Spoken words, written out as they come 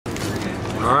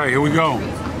All right, here we go.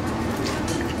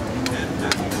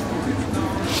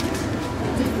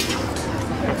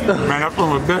 Man, that's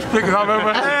one of the best chickens I've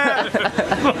ever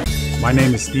had. My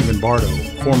name is Stephen Bardo,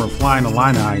 former Flying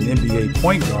Illini and NBA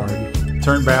point guard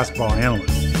turned basketball analyst.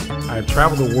 I have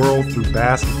traveled the world through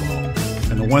basketball,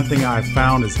 and the one thing I have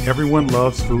found is everyone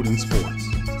loves food and sports.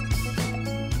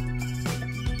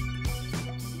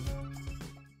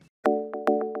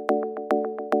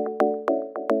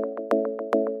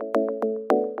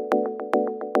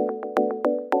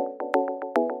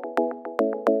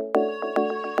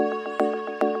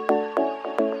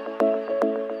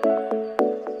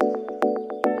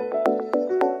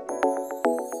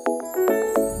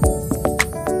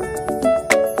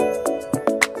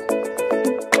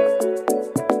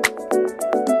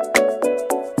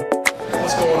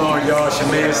 Y'all, it's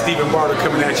your man Stephen Bardo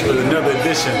coming at you with another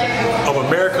edition of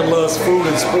America Loves Food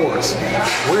and Sports.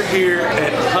 We're here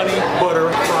at Honey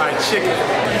Butter Fried Chicken.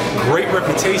 Great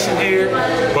reputation here,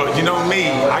 but you know me,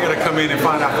 I gotta come in and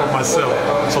find out for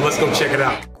myself. So let's go check it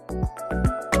out.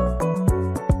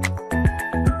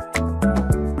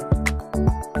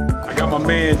 I got my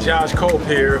man Josh Culp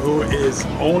here, who is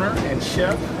owner and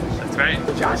chef. That's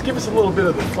right. Josh, give us a little bit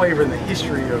of the flavor and the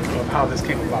history of how this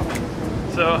came about.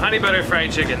 So Honey Butter Fried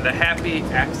Chicken, the happy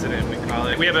accident we call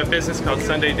it. We have a business called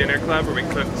Sunday Dinner Club where we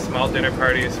cook small dinner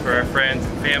parties for our friends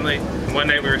and family. And one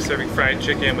night we were serving fried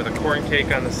chicken with a corn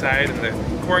cake on the side, and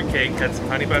the corn cake had some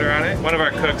honey butter on it. One of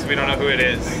our cooks, we don't know who it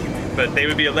is, but they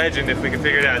would be a legend if we could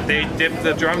figure it out. They dipped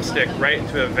the drumstick right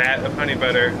into a vat of honey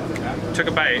butter, took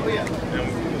a bite,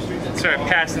 and started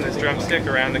passing this drumstick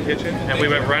around the kitchen. And we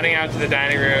went running out to the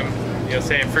dining room, you know,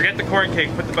 saying, forget the corn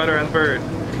cake, put the butter on the bird.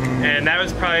 And that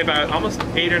was probably about almost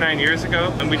 8 or 9 years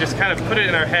ago. And we just kind of put it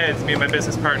in our heads, me and my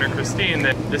business partner, Christine,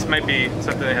 that this might be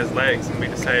something that has legs. And we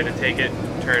decided to take it,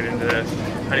 turn it into the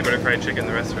Honey Butter Fried Chicken in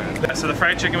the restaurant. So the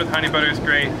fried chicken with honey butter is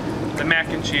great. The mac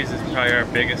and cheese is probably our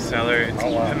biggest seller. It's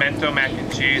pimento mac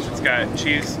and cheese. It's got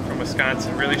cheese from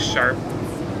Wisconsin, really sharp.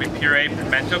 We puree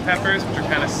pimento peppers, which are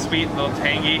kind of sweet, a little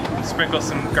tangy. Sprinkle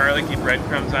some garlicky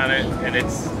breadcrumbs on it, and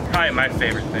it's probably my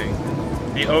favorite thing.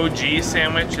 The OG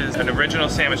sandwich is an original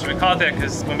sandwich. We call it that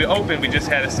because when we opened, we just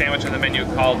had a sandwich on the menu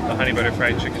called the Honey Butter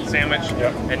Fried Chicken Sandwich.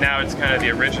 Yep. And now it's kind of the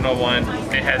original one.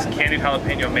 It has candied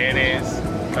jalapeno mayonnaise,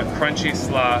 a crunchy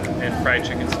slaw, and fried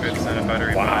chicken strips on a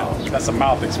buttery bun. That's a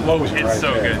mouth explosion. It's right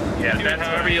so there. good. Yeah, that's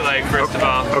however you like, first of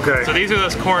all. Okay. So these are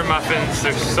those corn muffins.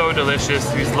 They're so delicious.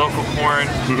 These local corn.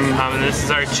 And this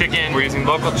is our chicken. We're using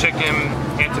local chicken,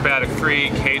 antibiotic-free,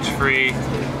 cage-free,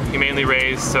 humanely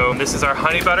raised. So this is our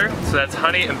honey butter. So that's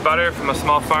honey and butter from a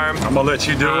small farm. I'm gonna let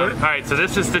you do it. All right, so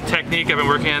this is the technique. I've been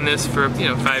working on this for 5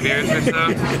 years or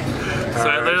so. So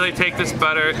I literally take this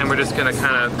butter and we're just gonna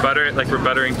kind of butter it like we're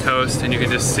buttering toast, and you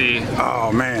can just see.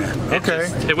 Oh man,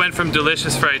 okay. It went from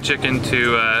delicious fried chicken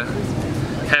to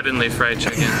heavenly fried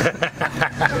chicken.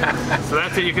 So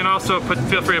that's it. You can also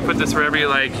feel free to put this wherever you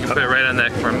like. You can put it right on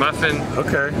that corn muffin.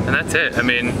 Okay. And that's it. I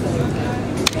mean,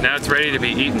 now it's ready to be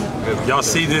eaten. Y'all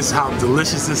see this, how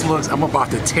delicious this looks? I'm about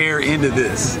to tear into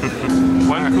this.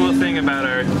 One cool thing about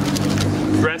our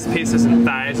breast pieces and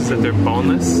thighs is that they're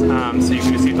boneless, so you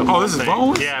can just eat the whole thing. Oh, this is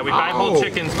boneless? Yeah, we buy whole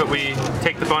chickens, but we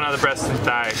take the bone out of the breast and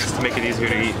thighs just to make it easier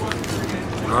to eat.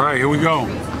 All right, here we go.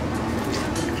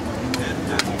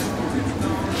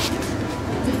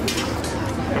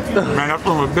 Man, that's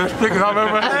one of the best chickens I've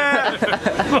ever had.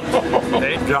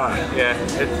 Thank you. God. Yeah,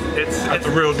 That's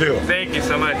the real deal. Thank you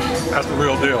so much. That's the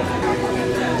real deal.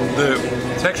 The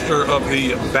texture of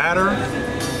the batter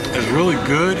is really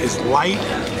good. It's light.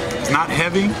 It's not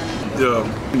heavy. The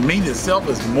meat itself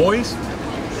is moist.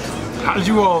 How did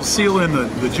you all seal in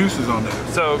the juices on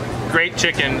that? So great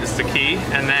chicken is the key,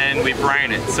 and then we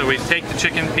brine it. So we take the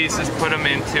chicken pieces, put them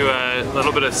into a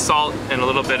little bit of salt and a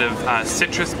little bit of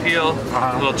citrus peel,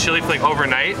 a little chili flake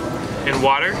overnight in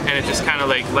water, and it just kind of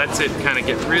like lets it kind of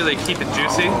keep it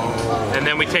juicy. And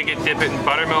then we take it, dip it in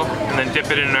buttermilk, and then dip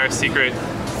it in our secret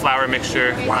flour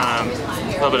mixture. A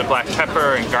little bit of black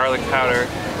pepper and garlic powder.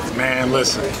 Man,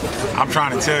 listen, I'm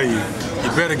trying to tell you,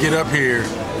 you better get up here.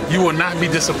 You will not be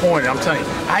disappointed. I'm telling you,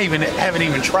 I haven't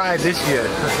even tried this yet,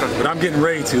 but I'm getting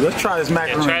ready to. Let's try this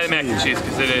macaroni. Yeah, try the mac and cheese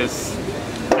because it is.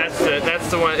 That's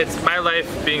the one. It's my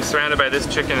life being surrounded by this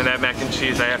chicken and that mac and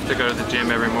cheese. I have to go to the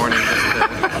gym every morning just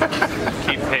to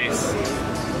keep pace.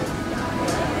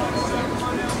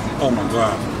 Oh my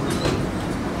God,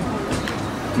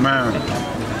 man!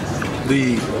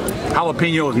 The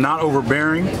jalapeno is not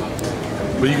overbearing,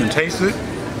 but you can taste it.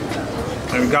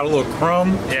 And we got a little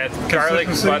crumb. Yeah, it's garlic,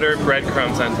 butter,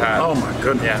 breadcrumbs on top. Oh my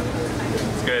goodness. Yeah,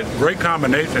 it's good. Great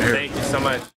combination here. Thank you so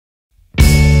much.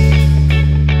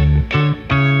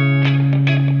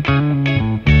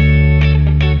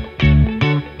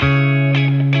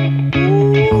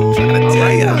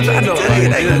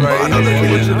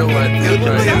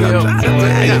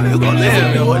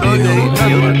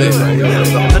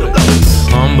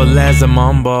 humble as a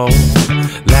mumbo.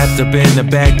 Lapped up in the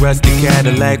back, rusty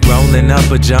Cadillac, rolling up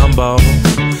a jumbo.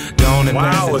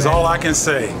 Wow is all I can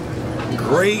say.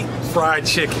 Great fried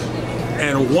chicken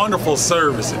and wonderful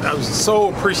service. I was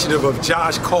so appreciative of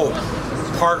Josh Colt,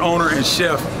 part owner and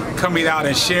chef, coming out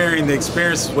and sharing the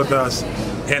experiences with us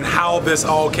and how this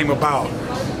all came about.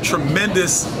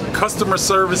 Tremendous customer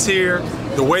service here,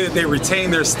 the way that they retain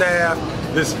their staff,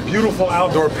 this beautiful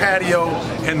outdoor patio,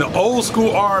 and the old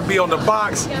school R&B on the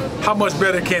box. How much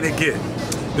better can it get?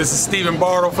 This is Stephen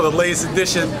Bardo for the latest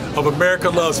edition of America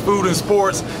Loves Food and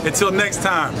Sports. Until next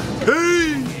time,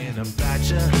 peace!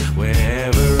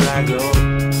 Wherever I go,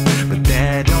 but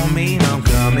that don't mean I'm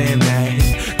coming back,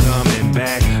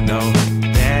 no,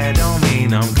 that don't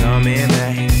mean I'm coming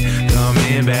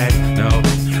back, no,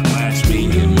 watch me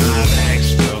in my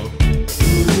backstroke,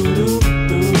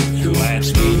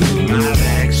 watch me